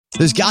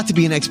There's got to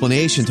be an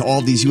explanation to all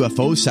of these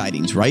UFO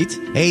sightings, right?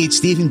 Hey, it's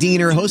Stephen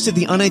Diener, host of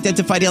the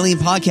Unidentified Alien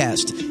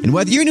Podcast. And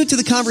whether you're new to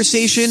the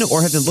conversation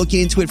or have been looking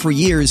into it for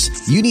years,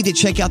 you need to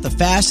check out the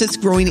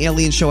fastest growing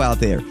alien show out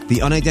there,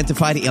 the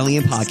Unidentified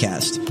Alien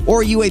Podcast,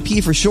 or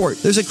UAP for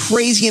short. There's a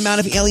crazy amount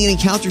of alien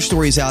encounter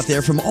stories out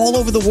there from all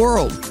over the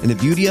world. And the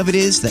beauty of it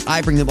is that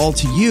I bring them all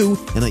to you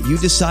and let you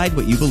decide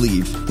what you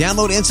believe.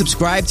 Download and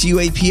subscribe to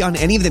UAP on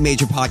any of the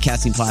major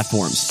podcasting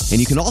platforms. And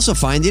you can also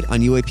find it on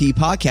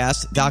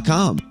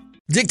UAPpodcast.com.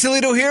 Dick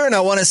Toledo here, and I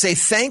want to say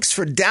thanks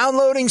for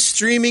downloading,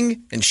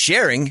 streaming, and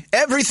sharing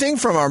everything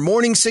from our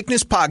Morning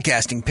Sickness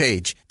podcasting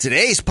page.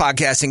 Today's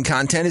podcasting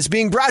content is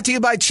being brought to you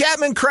by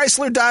Chapman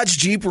Chrysler Dodge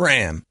Jeep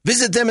Ram.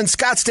 Visit them in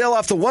Scottsdale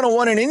off the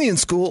 101 in Indian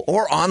School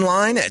or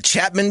online at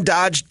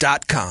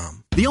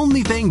chapmandodge.com. The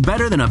only thing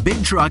better than a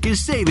big truck is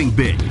saving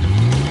big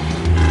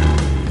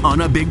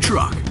on a big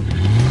truck.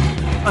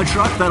 A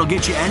truck that'll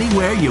get you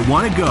anywhere you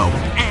want to go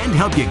and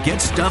help you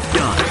get stuff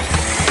done.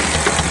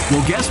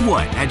 Well, guess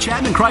what? At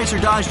Chapman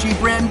Chrysler Dodge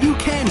Jeep Ram, you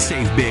can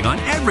save big on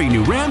every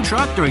new Ram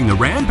truck during the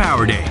Ram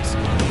Power Days.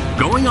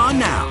 Going on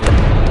now.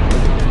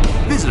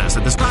 Visit us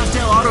at the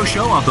Scottsdale Auto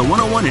Show off the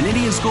 101 and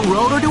Indian School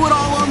Road, or do it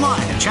all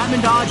online at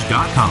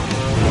ChapmanDodge.com.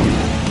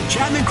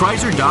 Chapman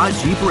Chrysler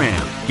Dodge Jeep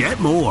Ram.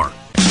 Get more.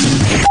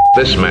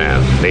 This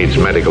man needs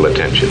medical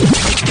attention.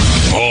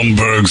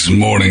 Holmberg's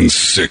Morning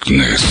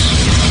Sickness.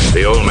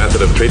 The old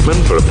method of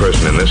treatment for a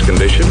person in this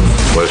condition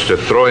was to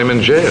throw him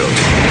in jail.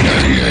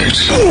 98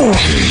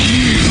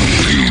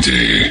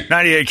 KUPD.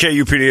 98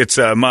 KUPD. It's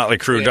Motley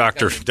Crue,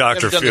 Dr.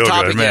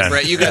 Feelgood, man.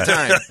 Brett. You got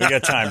time. We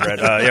got time, Brett.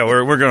 Yeah,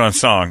 we're good on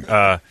song.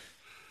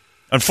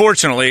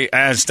 Unfortunately,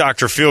 as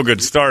Dr.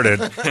 Feelgood started,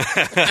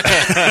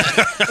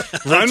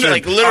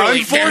 like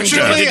literally.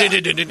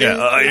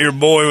 Unfortunately, your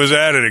boy was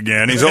at it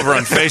again. He's over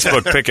on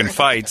Facebook picking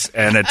fights,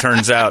 and it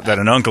turns out that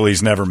an uncle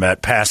he's never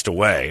met passed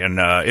away. And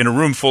in a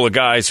room full of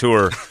guys who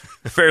are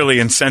fairly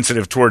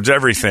insensitive towards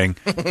everything,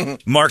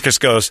 Marcus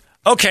goes,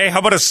 "Okay, how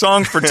about a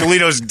song for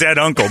Toledo's dead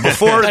uncle?"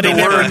 Before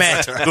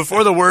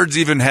the words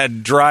even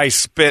had dry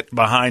spit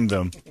behind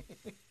them.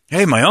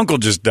 Hey, my uncle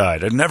just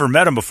died. I'd never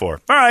met him before.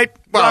 All right.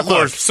 Well,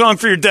 look, song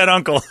for your dead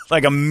uncle.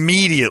 Like,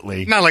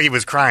 immediately. Not like he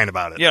was crying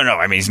about it. Yeah, no,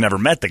 I mean, he's never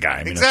met the guy.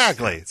 I mean,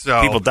 exactly.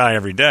 So people die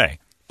every day.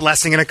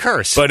 Blessing and a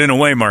curse. But in a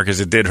way, Marcus,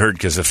 it did hurt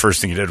because the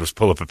first thing he did was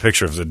pull up a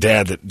picture of the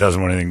dad that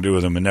doesn't want anything to do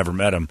with him and never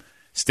met him,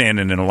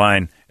 standing in a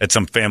line at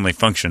some family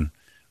function,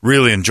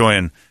 really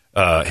enjoying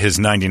his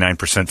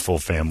 99% full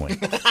family.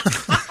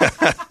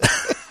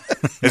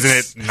 Isn't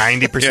it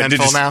 90%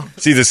 full now?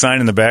 See the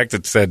sign in the back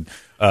that said,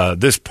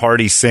 "This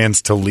party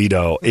sans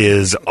Toledo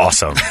is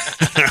awesome."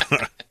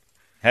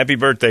 Happy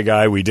birthday,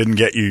 guy. We didn't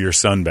get you your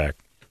son back.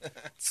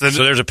 So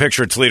there's a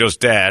picture of Toledo's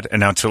dad, and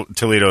now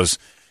Toledo's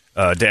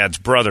dad's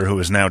brother, who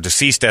is now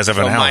deceased as of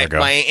an hour ago.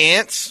 My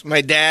aunts,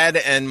 my dad,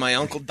 and my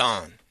uncle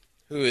Don,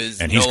 who is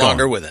no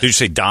longer with us. Did you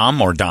say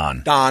Dom or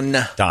Don? Don.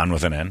 Don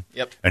with an N?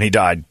 Yep. And he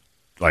died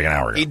like an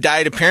hour ago. He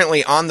died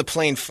apparently on the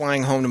plane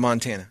flying home to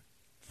Montana.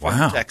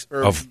 Wow.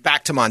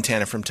 Back to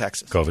Montana from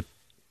Texas. COVID?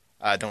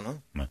 I don't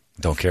know. No,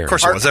 don't care. Of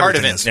course it was.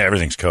 Everything is. Yeah,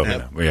 everything's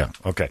COVID now. Yeah,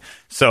 okay.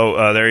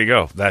 So there you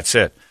go. That's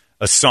it.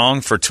 A song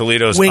for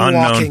Toledo's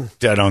unknown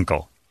dead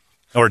uncle.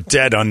 Or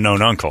dead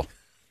unknown uncle.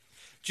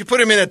 Did you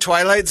put him in a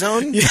Twilight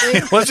Zone? Yeah.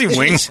 Was he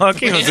wing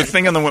walking? Was the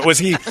thing on the wing? Was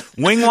he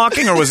wing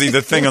walking or was he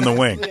the thing on the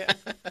wing? Yeah.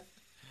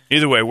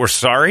 Either way, we're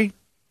sorry.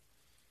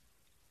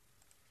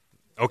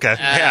 Okay.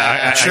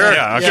 Sure.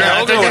 Yeah, okay.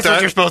 I'll go with that. That's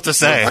what you're supposed to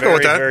say. I'll go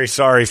with that. Very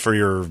sorry for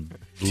your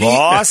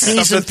loss.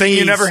 Something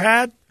you never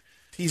had?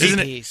 T's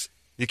and P's.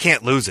 You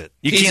can't lose it.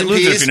 You can't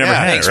lose it if you never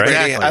had it, right?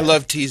 Exactly. I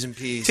love T's and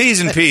P's. T's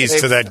and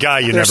P's to that guy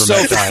you never met.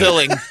 They're so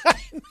fulfilling.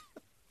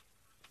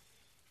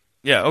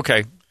 Yeah,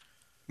 okay.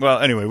 Well,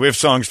 anyway, we have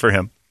songs for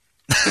him.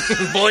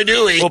 Boy,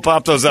 do we. We'll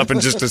pop those up in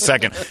just a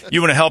second.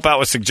 You want to help out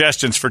with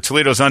suggestions for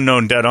Toledo's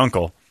unknown dead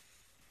uncle?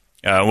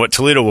 What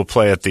Toledo will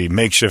play at the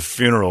makeshift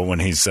funeral when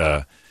he's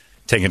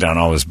taking down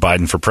all his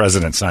Biden for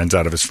president signs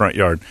out of his front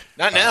yard.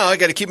 Not now. I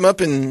got to keep him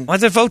up in. Why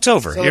the vote's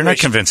over? You're not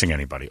convincing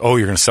anybody. Oh,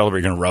 you're going to celebrate.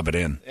 You're going to rub it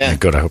in. Yeah.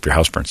 Good. I hope your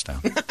house burns down.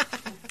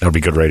 That'll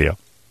be good radio.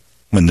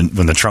 When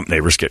the Trump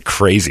neighbors get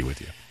crazy with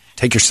you,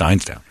 take your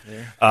signs down.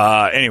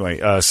 Yeah.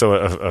 Anyway, so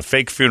a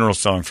fake funeral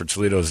song for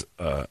Toledo's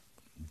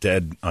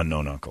dead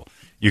unknown uncle.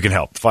 You can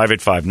help.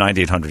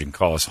 585-9800. You can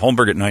call us.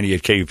 Holmberg at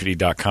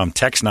 98kupd.com.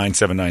 Text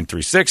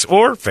 97936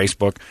 or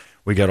Facebook.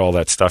 We got all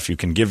that stuff. You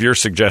can give your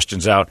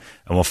suggestions out,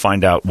 and we'll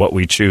find out what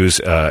we choose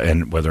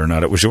and whether or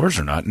not it was yours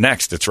or not.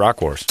 Next, it's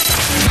Rock Wars.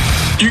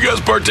 You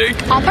guys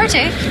partake? I'll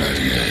partake.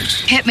 98.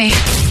 Hit me. 98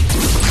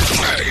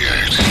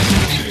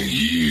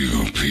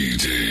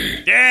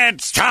 KUPD. Yeah,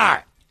 it's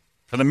time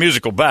for the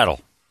musical battle.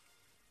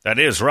 That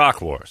is Rock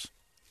Wars.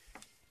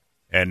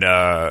 And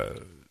I've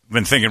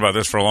been thinking about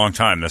this for a long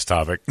time, this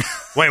topic.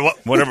 Wait,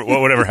 what? What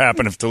would ever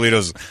happen if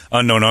Toledo's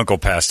unknown uncle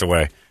passed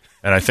away?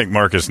 And I think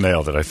Marcus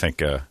nailed it. I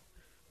think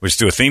we just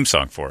do a theme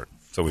song for it.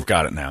 So we've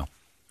got it now.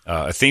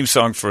 A theme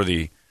song for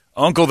the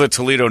uncle that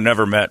Toledo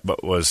never met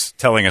but was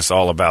telling us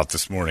all about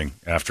this morning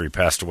after he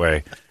passed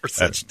away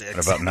at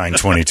about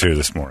 9:22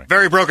 this morning.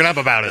 Very broken up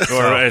about it.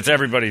 Or it's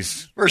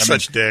everybody's. We're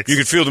such dicks. You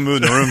could feel the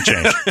mood in the room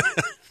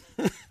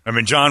change. I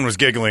mean, John was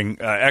giggling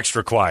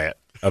extra quiet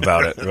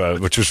about it,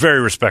 which was very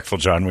respectful,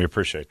 John. We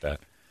appreciate that.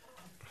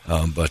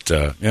 But what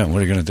are you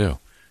going to do?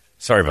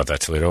 Sorry about that,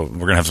 Toledo. We're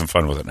going to have some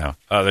fun with it now.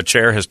 The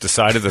chair has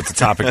decided that the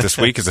topic this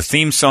week is a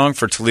theme song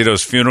for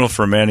Toledo's funeral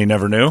for a man he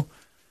never knew.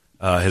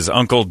 His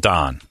uncle,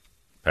 Don,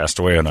 passed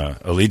away on a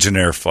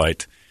Legionnaire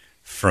flight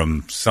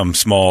from some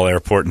small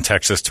airport in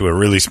Texas to a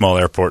really small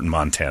airport in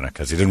Montana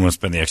because he didn't want to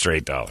spend the extra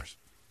 $8.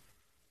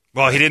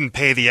 Well, he didn't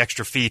pay the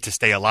extra fee to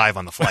stay alive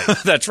on the flight.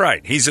 That's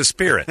right. He's a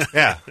Spirit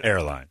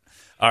airline.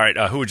 All right.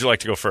 Who would you like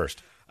to go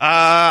first?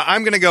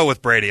 I'm going to go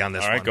with Brady on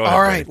this one. Go ahead.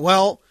 All right.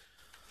 Well,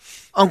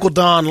 Uncle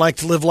Don liked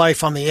to live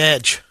life on the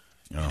edge.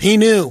 Oh. He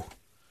knew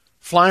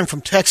flying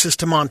from Texas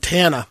to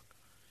Montana,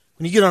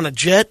 when you get on a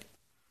jet,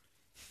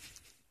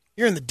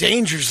 you're in the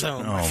danger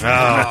zone. Oh,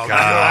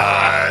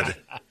 God.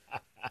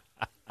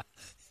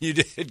 You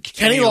did.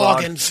 Kenny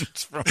Loggins,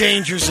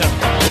 danger zone.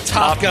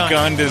 Top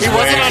Gun. His He way.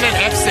 wasn't on an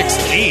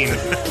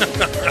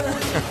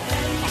F-16.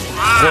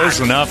 Close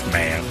enough,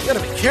 man. You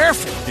got to be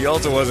careful. He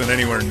also wasn't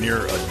anywhere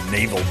near a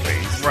naval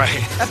base. Right.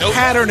 That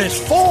pattern is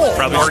full.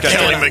 Probably Or just-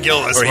 Kelly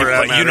McGillis. Or he- for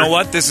that but you know matter.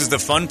 what? This is the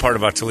fun part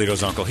about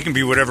Toledo's uncle. He can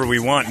be whatever we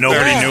want.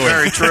 Nobody knew it.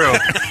 Very true.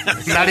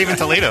 Not even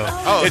Toledo.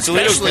 Oh,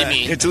 especially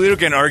me. Toledo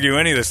can't argue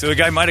any of this. The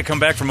guy might have come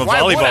back from a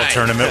Why would volleyball I?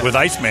 tournament with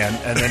Iceman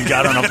and then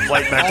got on a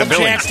flight back to All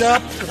Billings. jacked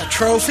up with a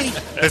trophy.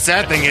 The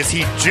sad thing is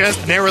he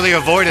just narrowly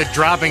avoided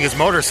dropping his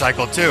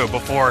motorcycle, too,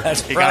 before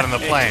That's he got on the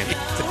right. plane.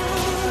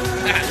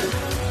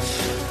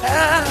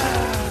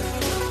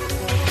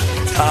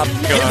 Top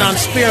Getting on Gun.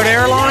 Spirit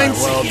Airlines.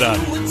 Well done.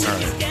 All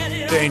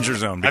right. Danger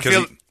zone. Because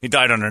feel- he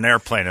died on an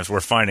airplane, as we're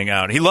finding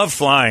out. He loved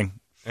flying.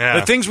 Yeah.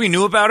 The things we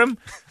knew about him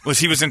was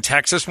he was in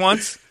Texas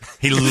once.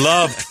 He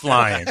loved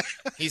flying.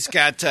 He's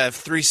got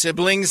 3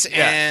 siblings,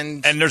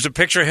 and there's a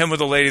picture of him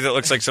with a lady that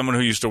looks like someone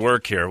who used to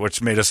work here,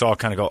 which made us all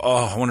kind of go,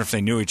 oh, I wonder if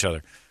they knew each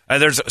other.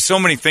 There's so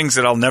many things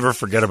that I'll never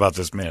forget about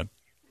this man.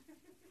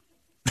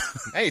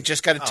 hey,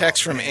 just got a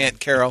text from Aunt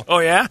Carol. Oh,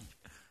 yeah?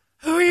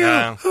 Who are you?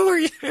 Yeah. Who are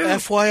you?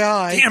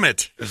 FYI. Damn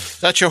it.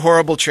 Such a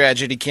horrible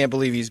tragedy. Can't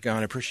believe he's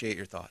gone. Appreciate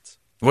your thoughts.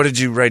 What did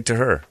you write to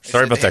her?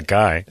 Sorry said, about hey, that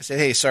guy. I said,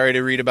 hey, sorry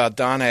to read about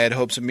Don. I had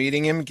hopes of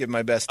meeting him. Give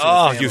my best to the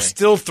Oh, family. you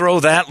still throw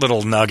that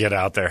little nugget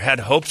out there. Had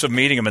hopes of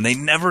meeting him, and they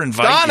never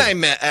invite Don, you. I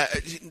met.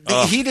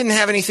 He didn't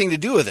have anything to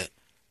do with it.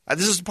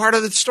 This is part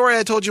of the story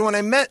I told you when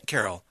I met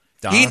Carol.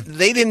 Don?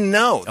 They didn't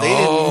know. They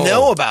didn't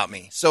know about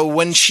me. So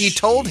when she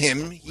told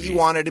him, he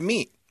wanted to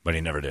meet. But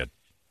he never did.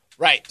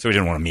 Right. So he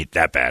didn't want to meet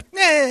that bad.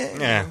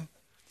 Yeah.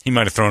 He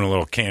might have thrown a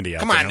little candy out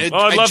Come there. on. Oh,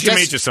 I'd love to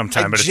meet you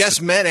sometime. I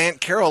just met Aunt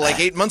Carol like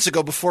 8 months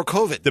ago before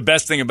COVID. The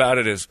best thing about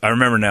it is, I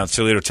remember now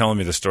Toledo telling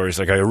me the story. He's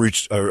like, I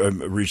reached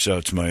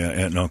out to my aunt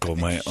and uncle,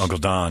 my Uncle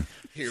Don.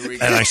 Here we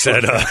go. And I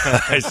said,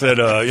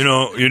 you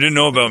know, you didn't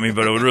know about me,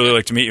 but I would really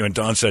like to meet you. And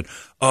Don said,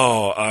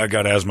 oh, I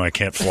got asthma. I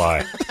can't fly.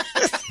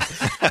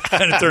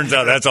 And it turns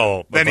out that's all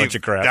a Then he bunch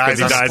of crap. dies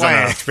Because he on dies the on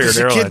plane. a Spirit Does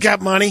the Airlines. kid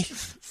got money?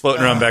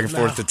 Floating around back and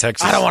forth to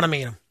Texas. I don't want to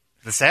meet him.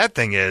 The sad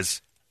thing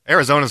is,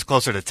 Arizona's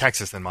closer to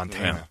Texas than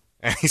Montana. Yeah.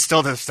 And he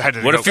still decided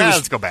to What go, if he was?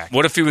 let's go back.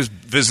 What if he was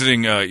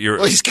visiting your?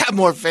 Well, he's got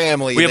more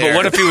family. Yeah, but there.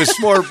 what if he was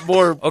more?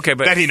 Okay,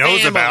 but that he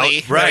knows about.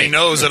 family. Right. That he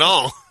knows at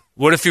all.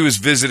 what if he was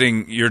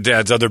visiting your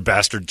dad's other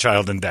bastard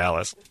child in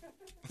Dallas?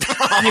 You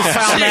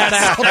found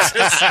that out.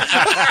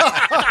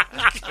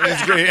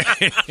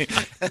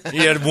 He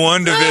had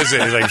one to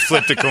visit. He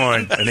flipped a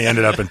coin, and he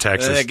ended up in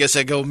Texas. I guess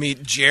I go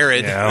meet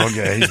Jared. Yeah,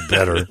 okay, he's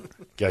better.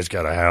 Guy's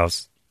got a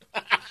house.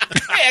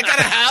 Hey, I got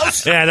a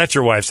house. Yeah, that's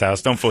your wife's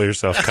house. Don't fool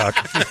yourself, cock.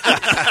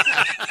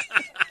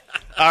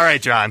 All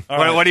right, John.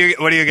 What do you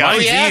got?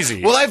 Mine's Yeah?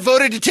 easy. Well, I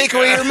voted to take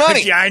away your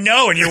money. Yeah, I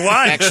know, and you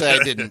won. Actually, I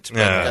didn't. But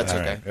that's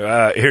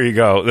okay. Here you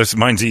go.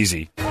 Mine's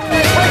easy.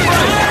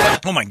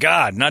 Oh my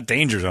God! Not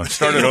Danger Zone.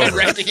 Start it over.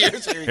 Right here.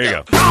 So here Here you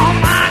go. go. Who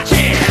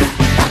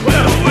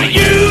are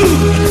you?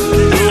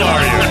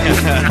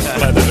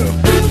 Glad to know.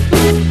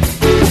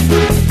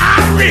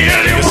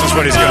 This is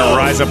what he's going to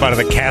rise up out of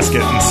the casket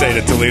and say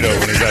to Toledo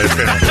when he's at his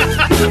funeral.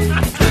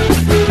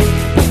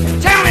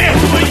 Tell me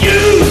who are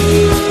you?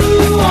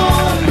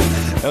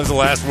 That was the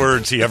last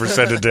words he ever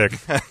said to Dick.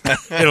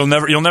 You'll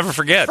never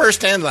forget.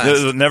 First and last.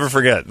 You'll never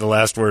forget the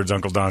last words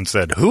Uncle Don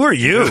said. Who are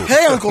you?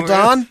 Hey, Uncle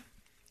Don.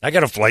 I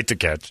got a flight to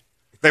catch.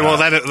 They won't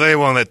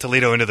let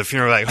Toledo into the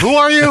funeral. Like, who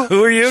are you?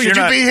 Who are you? Should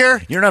you be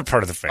here? You're not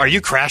part of the family. Are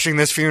you crashing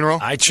this funeral?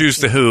 I choose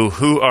the who.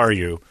 Who are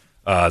you?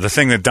 The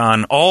thing that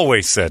Don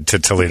always said to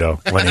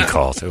Toledo when he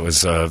called. It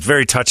was a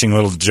very touching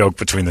little joke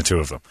between the two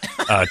of them.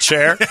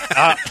 Chair?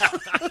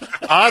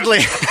 Oddly,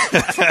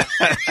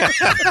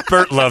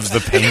 Bert loves the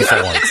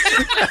painful ones.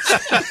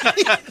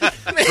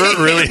 Bert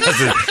really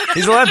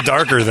he's a lot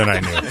darker than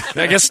I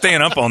knew. I guess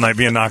staying up all night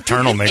being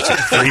nocturnal makes it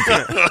creepy.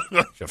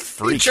 He's a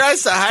freak. He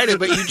tries to hide it,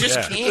 but you just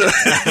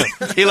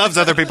can't. he loves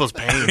other people's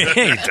pain.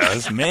 He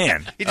does,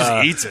 man. He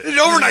just eats it. It's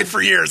overnight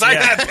for years. I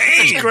had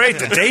pain. It's great.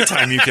 The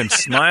daytime you can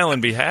smile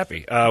and be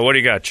happy. What do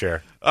you got,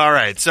 Chair? All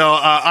right. So,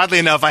 oddly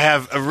enough, I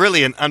have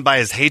really an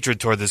unbiased hatred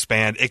toward this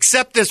band,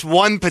 except this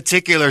one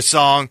particular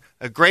song,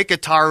 a great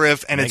guitar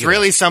riff, and it's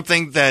really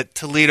something that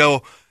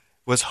Toledo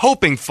was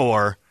hoping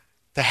for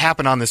to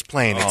happen on this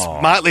plane. It's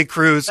Motley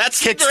Crue's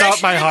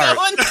Kickstart My Heart.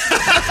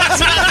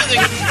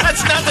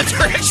 That's not the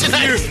direction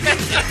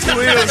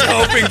Toledo's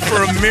hoping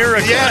for a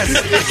miracle.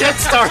 Yes,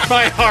 Kickstart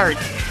My Heart.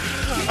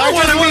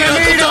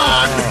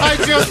 I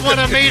just want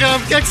to meet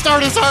him.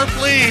 Kickstart his heart,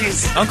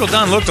 please. Uncle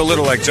Don looked a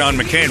little like John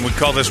McCain. We'd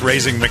call this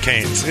raising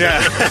McCains. Yeah.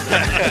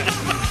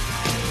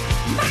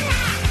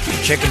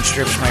 Chicken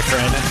strips, my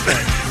friend.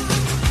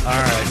 All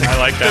right. I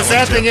like that The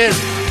sad thing is,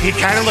 he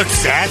kind of looks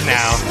sad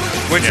now,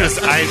 which is,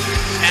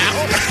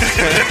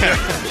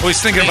 well,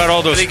 he's thinking about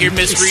all those. I think you're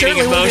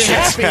misreading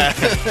emotions.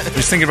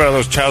 He's thinking about all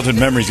those childhood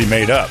memories he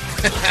made up.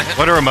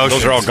 What are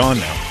emotions? Those are all gone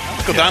now.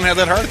 Uncle Don had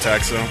that heart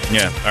attack, so.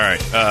 Yeah, all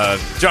right.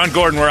 John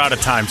Gordon, we're out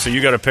of time, so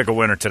you got to pick a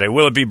winner today.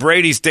 Will it be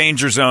Brady's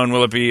Danger Zone?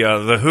 Will it be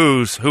the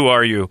Who's Who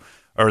Are You?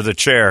 Or the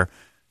Chair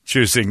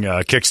choosing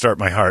Kickstart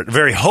My Heart?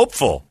 Very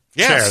hopeful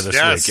Chair this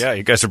week. Yeah,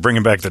 you guys are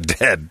bringing back the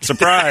dead.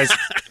 Surprise.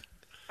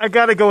 I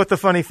got to go with the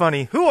funny.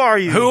 Who are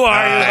you? Who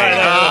are you?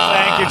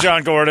 Thank you,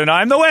 John Gordon.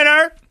 I'm the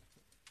winner.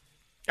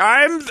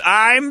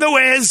 I'm the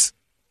whiz.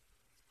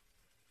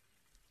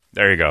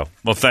 There you go.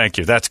 Well, thank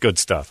you. That's good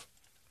stuff.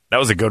 That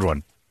was a good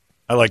one.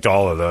 I liked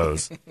all of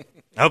those.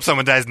 I hope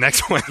someone dies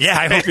next one. Yeah,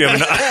 I hope you have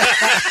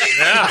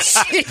I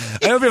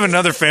hope you have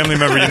another family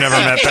member you never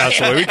met pass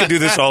away. We could do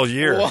this all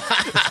year. Wow.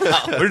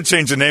 We're going to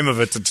change the name of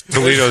it to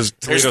Toledo's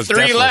There's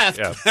 3 Death left.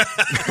 List. Yeah.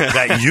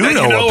 That you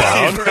know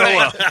about.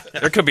 Right.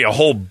 There could be a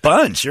whole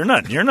bunch. You're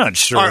not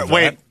sure. All right, of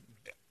that.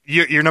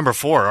 wait. You're number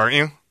 4, aren't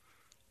you?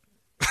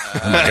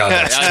 Oh my God,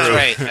 that's true.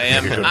 Right.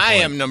 I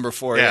am number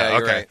 4. Yeah,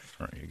 you're okay. right.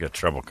 All right, you got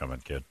trouble coming,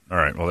 kid. All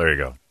right, well, there you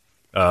go.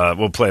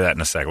 We'll play that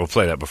in a second. We'll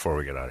play that before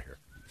we get out of here.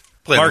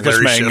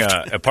 Marcus Meng,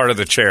 a part of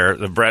the Chair,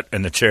 the Brett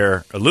and the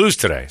Chair lose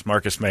today.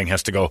 Marcus Meng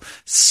has to go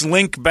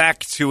slink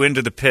back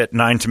into the pit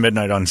 9 to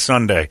midnight on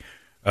Sunday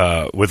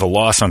with a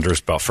loss under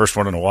his belt. First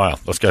one in a while.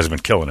 Those guys have been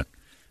killing it.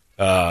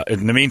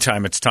 In the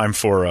meantime, it's time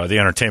for the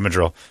entertainment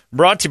drill.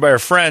 Brought to you by our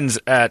friends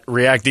at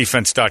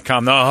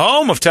reactdefense.com, the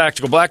home of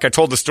Tactical Black. I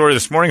told the story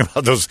this morning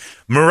about those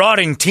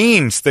marauding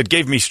teens that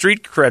gave me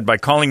street cred by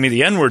calling me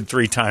the N-word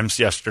 3 times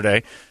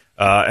yesterday,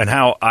 and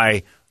how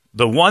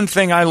the one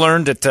thing I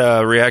learned at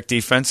React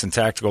Defense and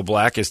Tactical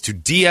Black is to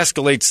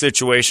de-escalate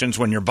situations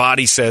when your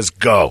body says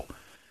go.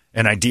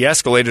 And I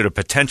de-escalated a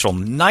potential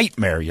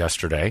nightmare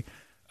yesterday.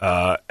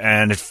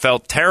 And it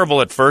felt terrible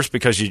at first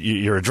because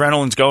your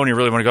adrenaline's going, you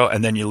really want to go,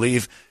 and then you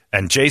leave.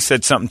 And Jay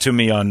said something to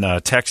me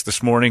on text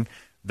this morning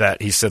that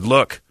he said,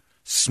 look,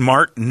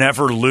 smart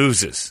never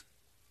loses.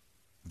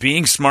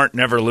 Being smart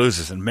never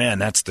loses. And, man,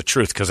 that's the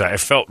truth because I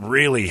felt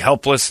really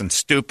helpless and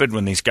stupid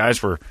when these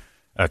guys were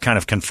kind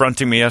of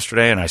confronting me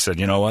yesterday. And I said,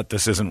 you know what,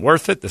 this isn't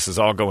worth it. This is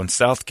all going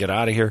south. Get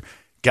out of here.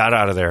 Got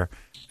out of there.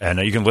 And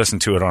you can listen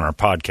to it on our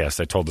podcast.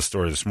 I told the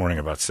story this morning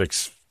about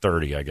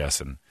 6:30, I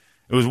guess, and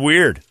it was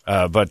weird,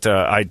 but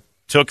I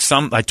took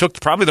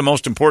probably the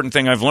most important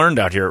thing I've learned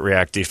out here at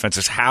React Defense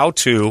is how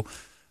to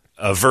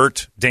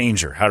avert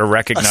danger, how to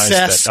recognize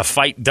that a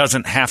fight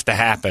doesn't have to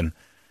happen.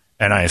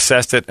 And I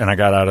assessed it, and I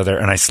got out of there,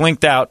 and I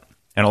slinked out.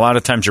 And a lot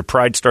of times your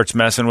pride starts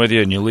messing with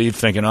you, and you leave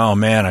thinking, oh,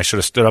 man, I should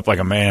have stood up like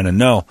a man. And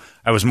no,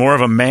 I was more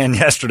of a man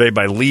yesterday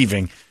by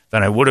leaving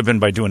than I would have been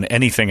by doing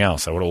anything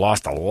else. I would have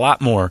lost a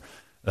lot more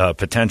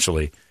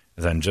potentially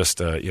than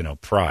just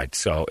pride.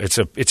 So it's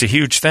a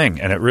huge thing,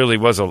 and it really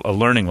was a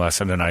learning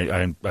lesson, and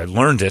I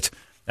learned it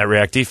at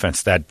React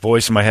Defense. That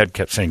voice in my head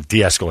kept saying,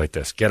 de-escalate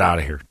this, get out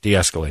of here,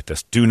 de-escalate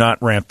this, do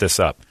not ramp this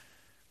up.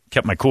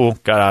 Kept my cool,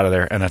 got out of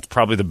there, and that's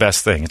probably the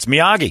best thing. It's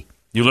Miyagi.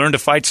 You learn to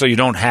fight so you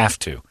don't have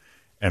to.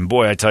 And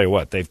boy, I tell you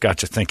what, they've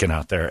got you thinking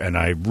out there, and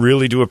I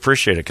really do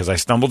appreciate it because I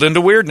stumbled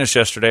into weirdness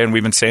yesterday, and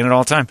we've been saying it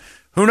all the time.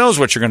 Who knows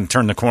what you're going to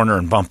turn the corner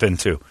and bump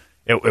into?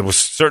 It was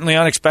certainly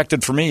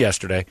unexpected for me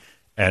yesterday.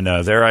 And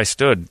there I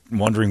stood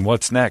wondering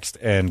what's next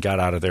and got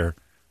out of there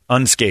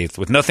unscathed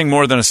with nothing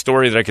more than a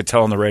story that I could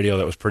tell on the radio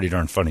that was a pretty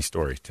darn funny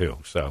story, too.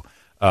 So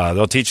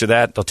they'll teach you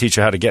that. They'll teach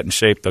you how to get in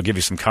shape. They'll give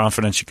you some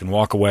confidence. You can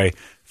walk away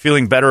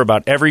feeling better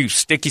about every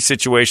sticky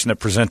situation that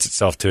presents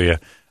itself to you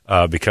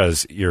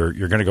because you're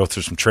going to go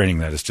through some training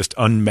that is just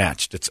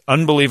unmatched. It's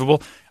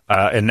unbelievable.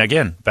 And,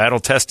 again,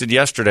 battle-tested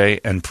yesterday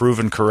and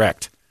proven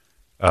correct.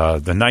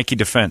 The Nike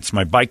defense,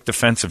 my bike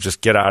defense of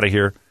just get out of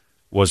here,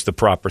 was the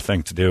proper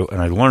thing to do, and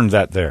I learned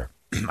that there.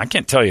 I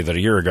can't tell you that a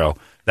year ago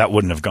that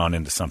wouldn't have gone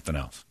into something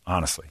else,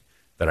 honestly,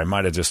 that I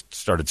might have just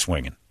started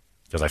swinging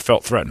because I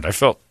felt threatened.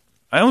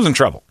 I was in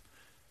trouble.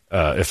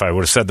 If I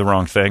would have said the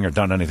wrong thing or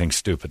done anything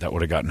stupid, that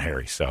would have gotten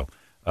hairy. So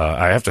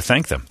I have to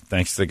thank them.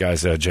 Thanks to the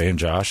guys, Jay and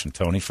Josh and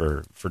Tony,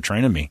 for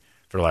training me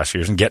for the last few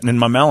years and getting in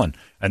my melon.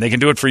 And they can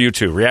do it for you,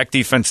 too.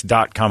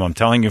 ReactDefense.com. I'm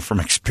telling you from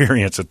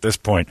experience at this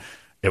point,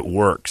 it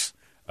works.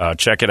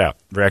 Check it out.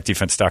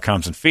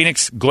 ReactDefense.com's in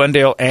Phoenix,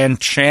 Glendale, and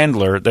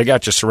Chandler. They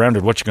got you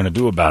surrounded. What you going to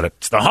do about it?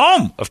 It's the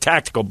home of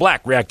Tactical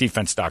Black.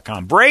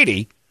 ReactDefense.com.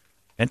 Brady,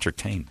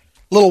 entertain me.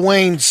 Lil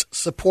Wayne's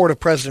support of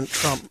President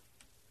Trump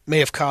may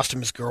have cost him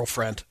his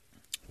girlfriend.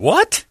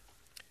 What?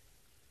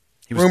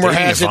 He was Rumor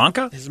dating has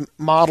Ivanka? it his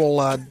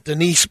model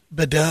Denise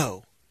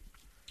Bidot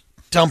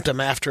dumped him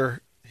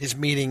after his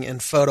meeting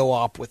and photo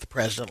op with the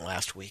president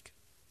last week.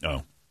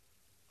 Oh.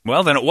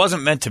 Well, then it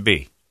wasn't meant to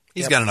be.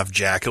 He's got enough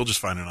jack. He'll just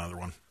find another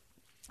one.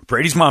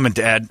 Brady's mom and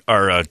dad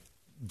are a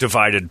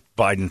divided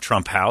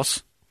Biden-Trump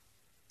house.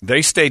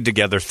 They stayed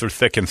together through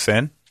thick and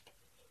thin.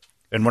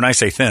 And when I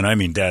say thin, I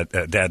mean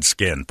dad's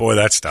skin. Boy,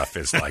 that stuff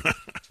is like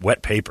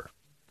wet paper.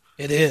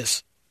 It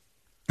is.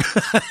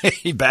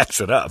 He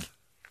backs it up.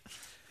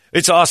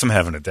 It's awesome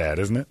having a dad,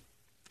 isn't it?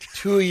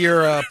 2 of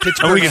your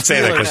Pittsburgh And we can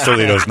say that because Steelers-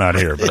 Toledo's not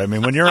here. But, I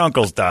mean, when your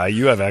uncles die,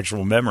 you have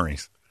actual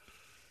memories.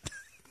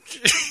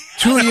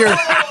 2 of your...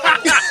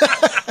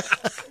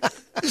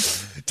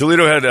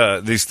 Toledo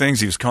had these things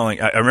he was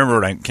calling. I remember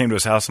when I came to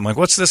his house, I'm like,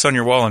 what's this on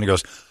your wall? And he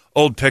goes,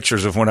 old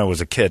pictures of when I was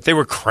a kid. They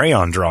were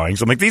crayon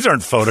drawings. I'm like, these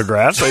aren't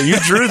photographs. You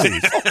drew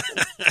these.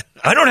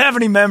 I don't have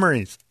any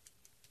memories.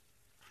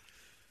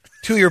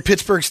 2 of your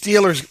Pittsburgh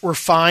Steelers were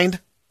fined.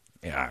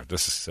 Yeah,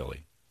 this is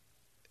silly.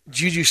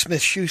 Juju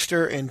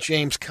Smith-Schuster and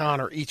James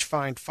Conner each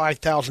fined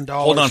 $5,000.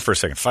 Hold on for a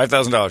second.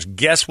 $5,000.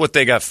 Guess what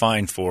they got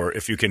fined for,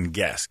 if you can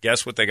guess.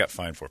 Guess what they got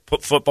fined for.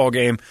 Football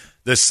game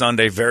this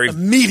Sunday.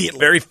 Immediately.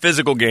 Very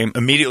physical game.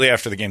 Immediately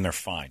after the game, they're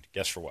fined.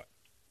 Guess for what?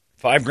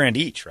 $5,000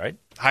 each, right?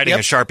 Hiding a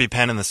Sharpie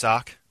pen in the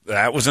sock.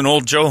 That was an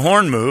old Joe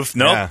Horn move.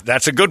 Nope, Yeah.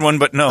 that's a good one,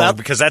 but no,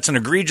 because that's an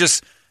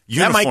egregious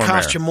uniform That might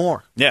cost error. you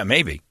more. Yeah,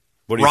 maybe.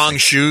 What do you Wrong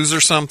think? shoes or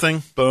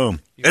something.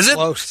 Boom. Is it?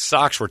 Close.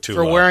 Socks were too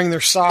For low. wearing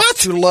their socks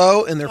too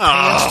low and their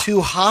pants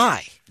too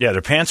high. Yeah,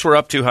 their pants were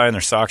up too high and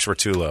their socks were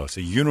too low. It's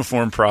a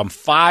uniform problem.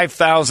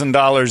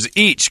 $5,000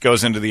 each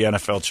goes into the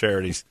NFL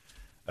charities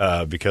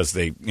because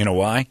they, you know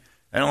why?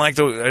 I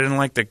didn't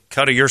like the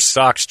cut of your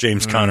socks,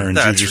 James Conner and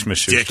That's Juju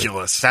Smith-Schuster.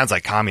 ridiculous. Sounds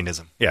like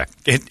communism. Yeah,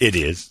 it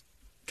is.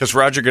 Because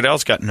Roger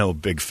Goodell's got no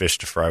big fish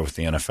to fry with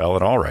the NFL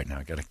at all right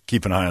now. Got to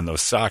keep an eye on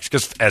those socks.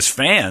 Because as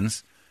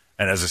fans,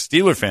 and as a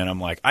Steeler fan, I'm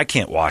like, I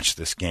can't watch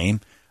this game.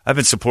 I've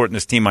been supporting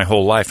this team my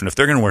whole life, and if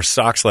they're going to wear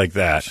socks like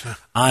that,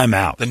 I'm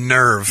out. The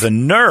nerve. The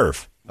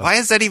nerve. Why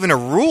is that even a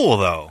rule,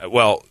 though?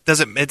 Well,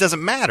 It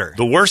doesn't matter.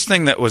 the worst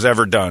thing that was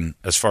ever done,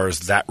 as far as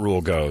that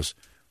rule goes,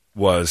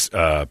 was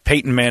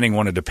Peyton Manning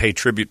wanted to pay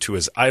tribute to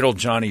his idol,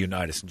 Johnny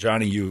Unitas.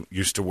 Johnny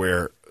used to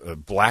wear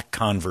black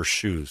Converse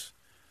shoes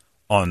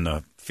on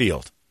the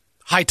field.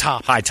 High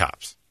tops.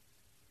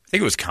 I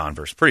think it was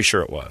Converse. Pretty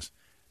sure it was.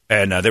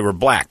 And they were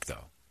black,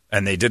 though.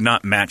 And they did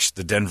not match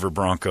the Denver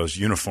Broncos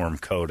uniform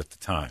code at the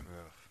time.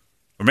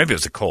 Or maybe it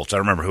was the Colts. I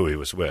don't remember who he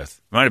was with.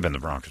 It might have been the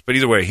Broncos. But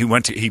either way, he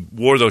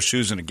wore those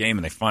shoes in a game,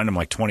 and they fined him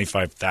like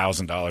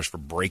 $25,000 for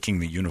breaking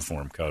the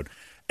uniform code.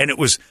 And it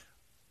was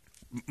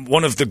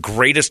one of the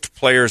greatest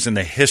players in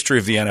the history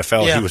of the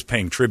NFL he was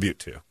paying tribute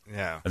to.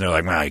 Yeah. And they're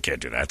like, well, you can't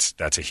do that.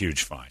 That's a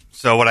huge fine.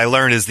 So what I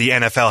learned is the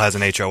NFL has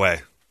an HOA.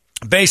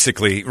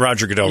 Basically,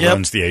 Roger Goodell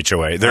runs the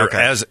HOA. They're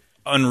as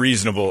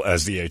unreasonable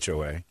as the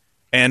HOA.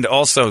 And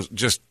also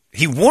just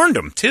he warned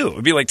them, too. It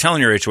would be like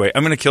telling your HOA,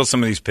 I'm going to kill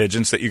some of these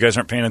pigeons that you guys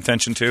aren't paying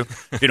attention to,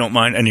 if you don't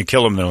mind. And you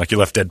kill them, they're like, you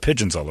left dead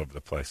pigeons all over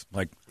the place.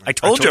 Like, I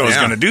told you I was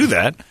going to do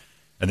that.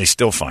 And they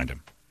still find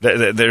him.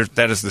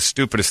 That is the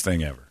stupidest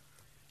thing ever.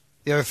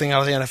 The other thing out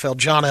of the NFL,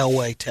 John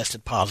Elway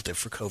tested positive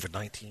for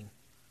COVID-19.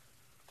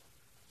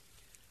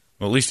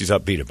 Well, at least he's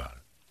upbeat about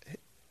it.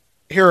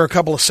 Here are a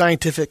couple of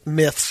scientific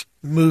myths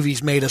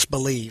movies made us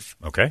believe.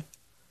 Okay.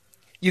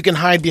 You can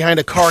hide behind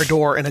a car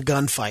door in a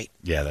gunfight.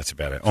 Yeah, that's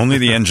about it. Only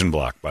the engine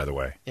block, by the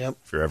way. Yep.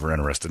 If you're ever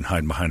interested in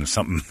hiding behind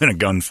something in a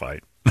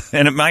gunfight.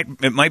 And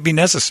it might be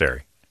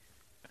necessary.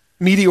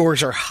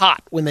 Meteors are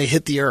hot when they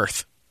hit the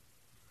Earth.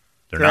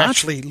 They're They're not?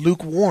 actually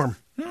lukewarm.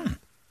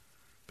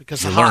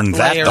 Because You the hot learned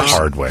that the layers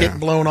hard way. get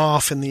blown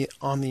off on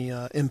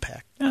the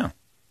impact. Yeah.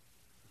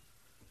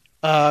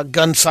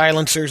 Gun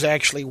silencers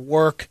actually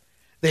work.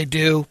 They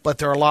do, but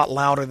they're a lot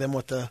louder than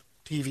what the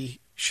TV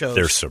shows.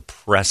 They're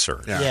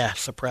suppressor. Yeah,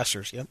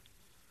 suppressors, yep.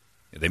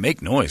 They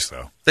make noise,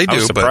 though. They I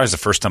was do, but- surprised the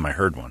first time I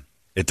heard one.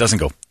 It doesn't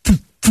go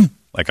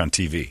like on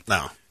TV.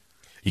 No.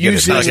 You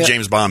Using get Like a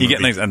James Bond you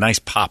movie. get a nice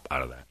pop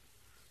out of that.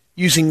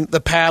 Using the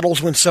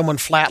paddles when someone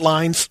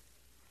flatlines.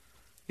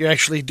 You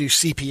actually do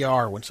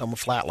CPR when someone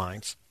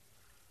flatlines.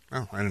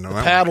 Oh, I didn't know The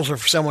that. paddles are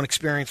for someone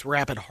experiencing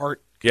rapid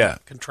heart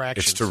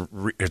contractions.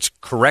 It's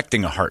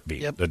correcting a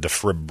heartbeat, Yep. the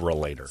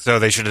defibrillator. So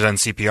they should have done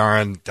CPR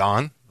on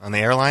Don on the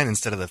airline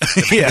instead of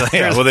the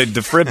yeah. Well, they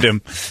defibbed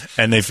him,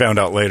 and they found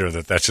out later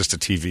that that's just a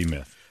TV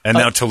myth. And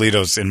now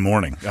Toledo's in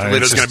mourning.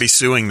 Toledo's going to be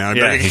suing now.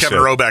 Yeah, Better he get Kevin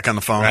should. Rowe back on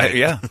the phone. Right,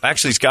 yeah.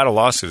 Actually, he's got a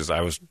lawsuit. I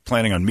was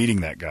planning on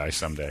meeting that guy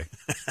someday.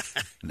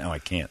 Now I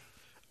can't.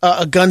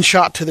 A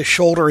gunshot to the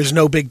shoulder is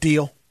no big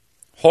deal.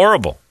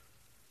 Horrible.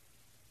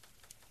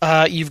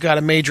 You've got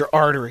a major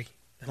artery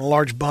and a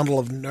large bundle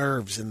of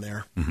nerves in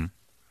there. Mm-hmm.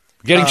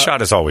 Getting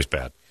shot is always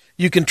bad.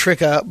 You can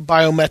trick a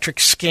biometric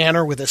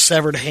scanner with a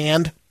severed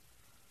hand.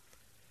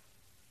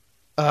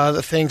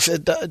 The things,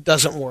 it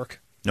doesn't work.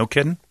 No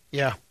kidding?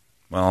 Yeah.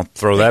 Well,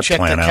 throw that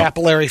plan out. Check the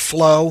capillary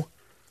flow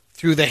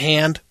through the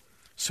hand,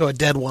 so a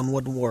dead one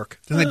wouldn't work.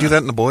 Didn't they do that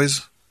in the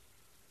boys?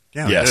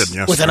 Yeah, yes. They did.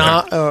 Yes, with an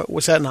eye?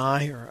 Was that an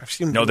eye? Or I've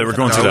seen. No, they were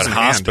going to that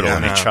hospital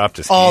and they chopped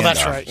his hand. Oh,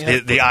 that's off. right. Yeah.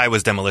 The eye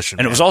was demolition.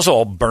 And it was also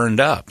all burned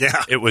up.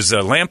 Yeah. It was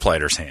a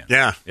lamplighter's hand.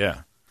 Yeah.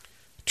 Yeah.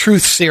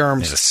 Truth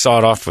serums. They just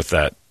sawed off with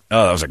that.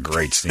 Oh, that was a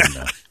great scene,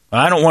 though.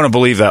 I don't want to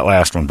believe that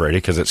last one, Brady,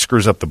 because it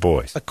screws up the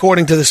boys.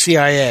 According to the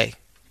CIA,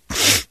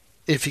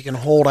 if you can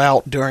hold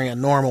out during a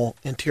normal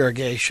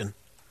interrogation,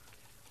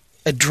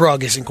 a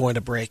drug isn't going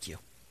to break you.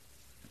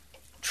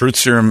 Truth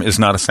serum is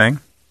not a thing?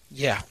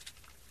 Yeah.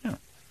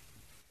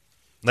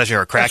 Unless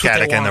you're a crack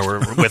addict and they're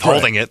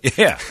withholding it.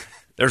 Yeah.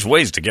 There's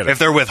ways to get it. If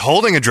they're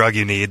withholding a drug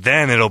you need,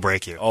 then it'll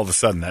break you. All of a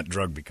sudden, that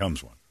drug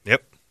becomes one.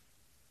 Yep.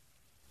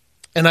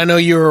 And I know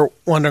you were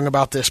wondering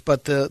about this,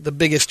 but the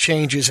biggest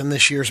changes in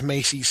this year's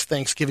Macy's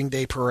Thanksgiving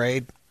Day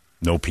Parade.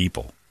 No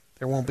people.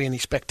 There won't be any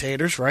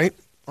spectators, right,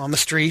 on the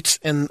streets,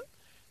 and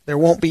there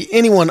won't be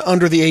anyone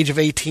under the age of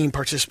 18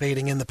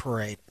 participating in the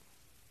parade.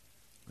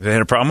 They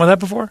had a problem with that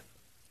before?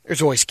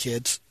 There's always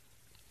kids.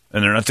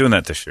 And they're not doing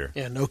that this year?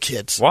 Yeah, no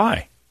kids.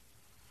 Why?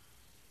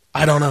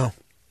 I don't know.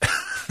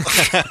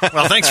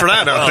 Well, thanks for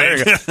that. There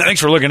you go.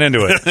 Thanks for looking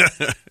into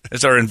it.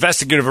 It's our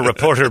investigative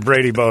reporter,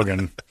 Brady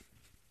Bogan.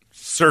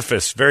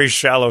 Surface, very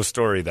shallow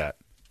story, that.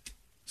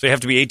 So you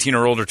have to be 18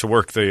 or older to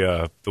work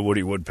the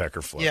Woody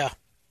Woodpecker float. Yeah.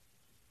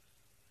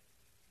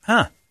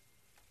 Huh.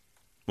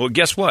 Well,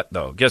 guess what,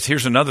 though?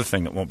 Here's another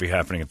thing that won't be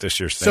happening at this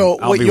year's thing. So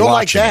I'll be you'll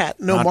watching like that.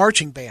 it. No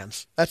marching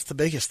bands. That's the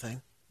biggest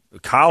thing.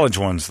 College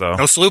ones, though.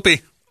 No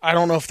Sloopy. I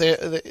don't know if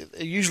they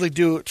usually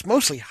do. It's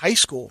mostly high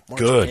school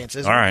marching Good. bands,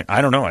 isn't All it? right.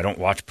 I don't know. I don't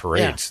watch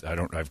parades.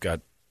 Yeah. I've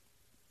got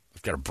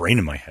a brain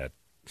in my head.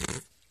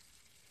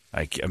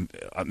 I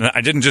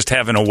didn't just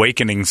have an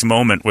awakenings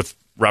moment with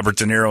Robert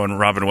De Niro and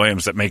Robin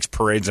Williams that makes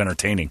parades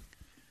entertaining.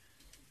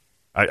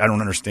 I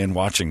don't understand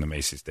watching the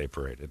Macy's Day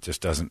Parade. It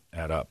just doesn't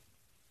add up.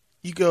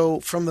 You go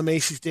from the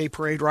Macy's Day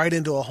Parade right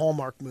into a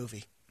Hallmark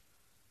movie.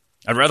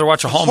 I'd rather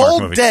watch a Hallmark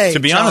movie. Day,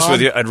 to be John. honest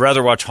with you, I'd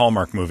rather watch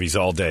Hallmark movies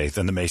all day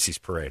than the Macy's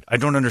Parade. I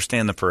don't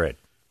understand the parade.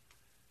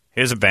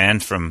 Here's a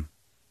band from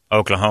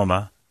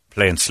Oklahoma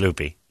playing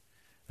Sloopy,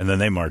 and then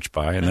they march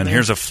by, and then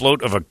here's a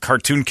float of a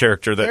cartoon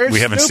character that we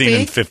haven't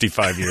seen in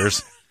 55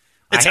 years.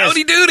 It's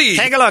Howdy Doody.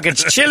 Take a look.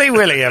 It's Chili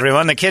Willy,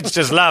 everyone. The kids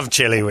just love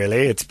Chili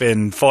Willy. It's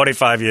been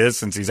 45 years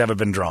since he's ever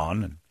been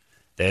drawn, and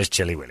there's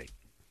Chili Willy.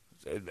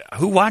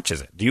 Who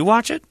watches it? Do you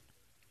watch it?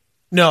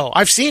 No,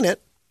 I've seen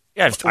it.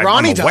 Yeah,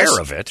 Ronnie I'm aware does.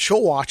 of it.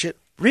 She'll watch it.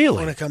 Really?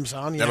 When it comes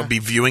on, yeah. That'll be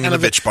viewing in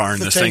And the bitch barn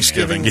the this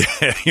Thanksgiving.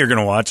 Yeah, you're going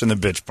to watch in the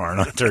bitch barn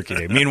on Turkey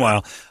Day.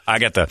 Meanwhile, I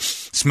got the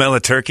smell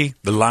of turkey,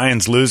 the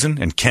Lions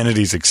losing, and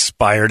Kennedy's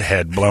expired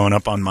head blowing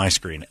up on my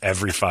screen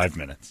every 5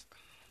 minutes.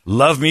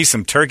 Love me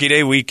some Turkey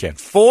Day weekend.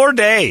 4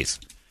 days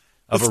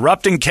of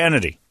erupting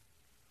Kennedy.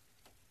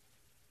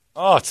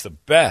 Oh, it's the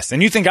best.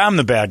 And you think I'm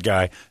the bad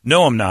guy.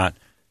 No, I'm not.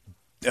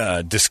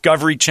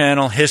 Discovery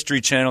Channel,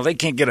 History Channel, they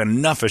can't get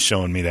enough of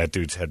showing me that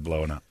dude's head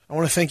blowing up. I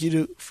want to thank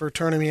you for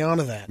turning me on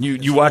to that.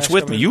 You watched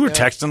with me. You were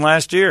texting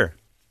last year.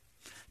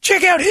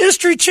 Check out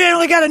History Channel.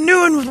 They got a new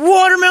one with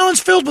watermelons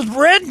filled with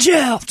red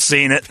gel.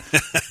 Seen it,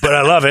 but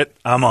I love it.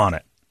 I'm on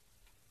it.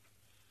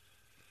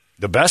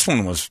 The best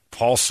one was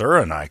Paul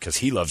Sura and I, because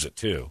he loves it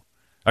too.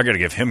 I got to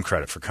give him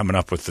credit for coming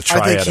up with the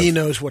triad. I think he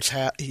knows what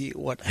happened. He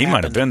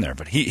might have been there,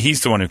 but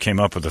he's the one who came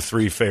up with the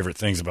 3 favorite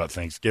things about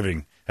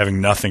Thanksgiving, having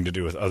nothing to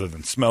do with other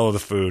than smell of the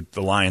food,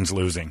 the Lions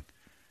losing,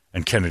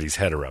 and Kennedy's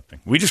head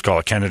erupting. We just call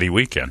it Kennedy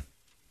weekend.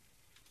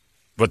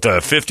 But the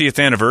 50th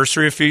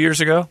anniversary a few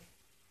years ago,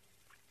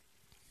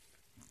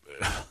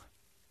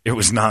 it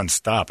was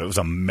nonstop. It was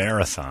a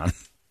marathon.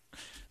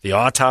 The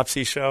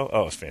autopsy show,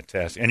 it was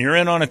fantastic. And you're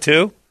in on it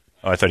too?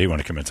 Oh, I thought he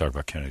wanted to come in and talk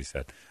about Kennedy's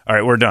head. All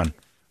right, we're done.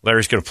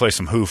 Larry's going to play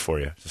some Who for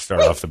you to start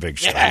off the big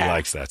show. Yeah. He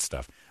likes that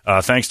stuff.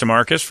 Thanks to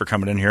Marcus for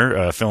coming in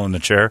here, filling the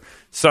chair.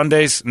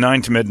 Sundays,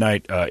 9 to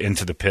midnight,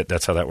 into the pit.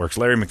 That's how that works.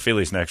 Larry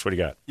McFeely's next. What do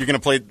you got? You're going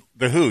to play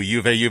The Who,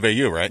 Juve, Juve,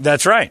 U, right?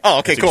 That's right. Oh,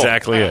 okay, That's cool.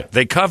 Exactly it.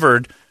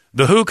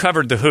 The Who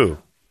covered The Who,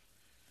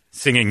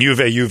 singing Juve,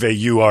 Juve,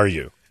 You Are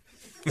You.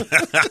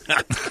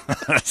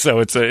 So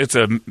it's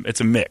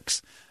a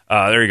mix.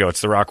 There you go. It's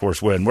the Rock Horse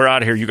win. We're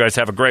out of here. You guys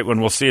have a great one.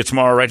 We'll see you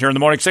tomorrow right here in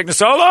the Morning Sickness.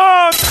 So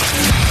long!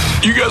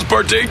 You guys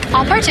partake?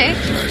 I'll partake.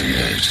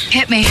 98.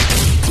 Hit me. 98.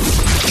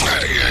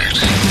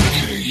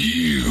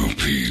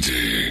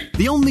 KUPD.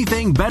 The only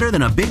thing better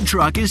than a big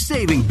truck is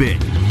saving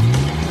big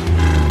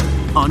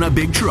on a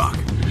big truck.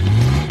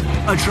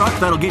 A truck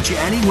that'll get you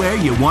anywhere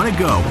you want to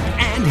go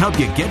and help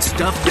you get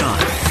stuff done.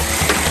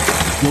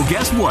 Well,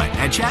 guess what?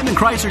 At Chapman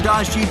Chrysler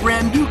Dodge Jeep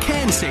Ram, you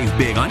can save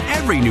big on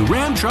every new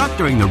Ram truck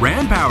during the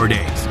Ram Power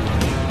Days.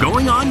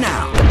 Going on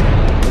now.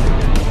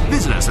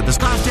 Visit us at the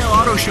Scottsdale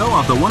Auto Show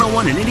off the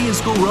 101 and Indian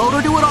School Road,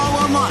 or do it all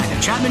online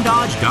at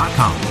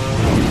ChapmanDodge.com.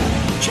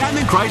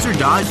 Chapman Chrysler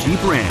Dodge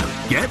Jeep Ram.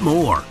 Get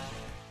more.